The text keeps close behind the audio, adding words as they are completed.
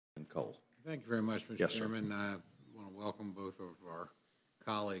Cole. Thank you very much, Mr. Yes, sir. Chairman. I want to welcome both of our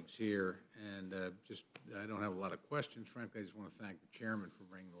colleagues here, and I don't have a lot of questions. Frankly, I just want to thank the chairman for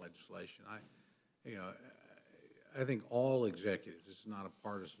bringing the legislation. I think all executives, this is not a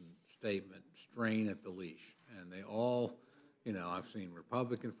partisan statement, strain at the leash, and they all, I've seen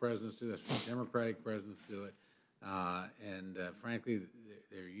Republican presidents do this, I've seen Democratic presidents do it, frankly,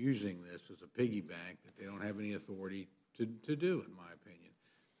 they're using this as a piggy bank that they don't have any authority to do, in my opinion.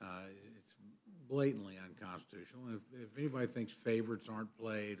 It's blatantly unconstitutional. If anybody thinks favorites aren't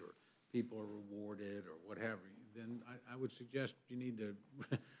played or people are rewarded or what have you, then I would suggest you need to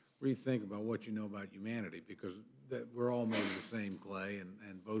rethink about what you know about humanity, because we're all made of the same clay,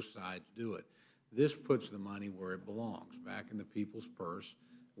 and both sides do it. This puts the money where it belongs, back in the people's purse,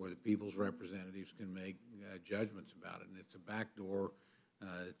 where the people's representatives can make judgments about it. And it's a backdoor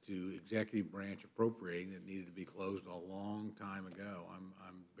to executive branch appropriating that needed to be closed a long time ago.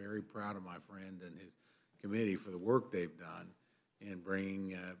 I'm very proud of my friend and his committee for the work they've done in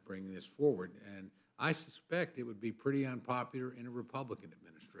bringing this forward. And I suspect it would be pretty unpopular in a Republican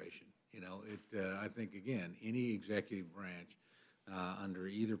administration. I think, again, any executive branch under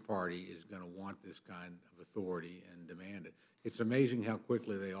either party is going to want this kind of authority and demand it. It's amazing how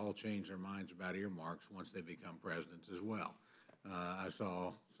quickly they all change their minds about earmarks once they become presidents as well. I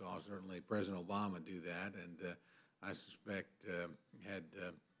saw certainly President Obama do that, and I suspect had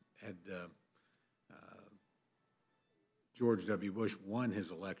George W. Bush won his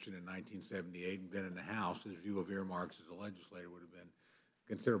election in 1978 and been in the House, his view of earmarks as a legislator would have been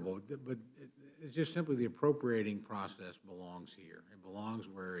considerable. But it's just simply the appropriating process belongs here. It belongs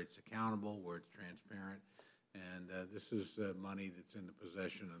where it's accountable, where it's transparent, and this is money that's in the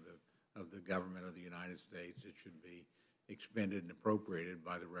possession of the government of the United States. It should be expended and appropriated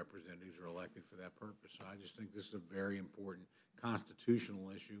by the representatives who are elected for that purpose. So I just think this is a very important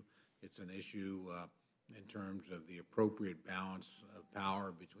constitutional issue. It's an issue in terms of the appropriate balance of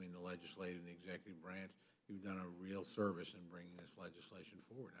power between the legislative and the executive branch. You've done a real service in bringing this legislation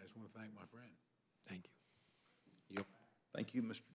forward. I just want to thank my friend. Thank you. Thank you, Mr.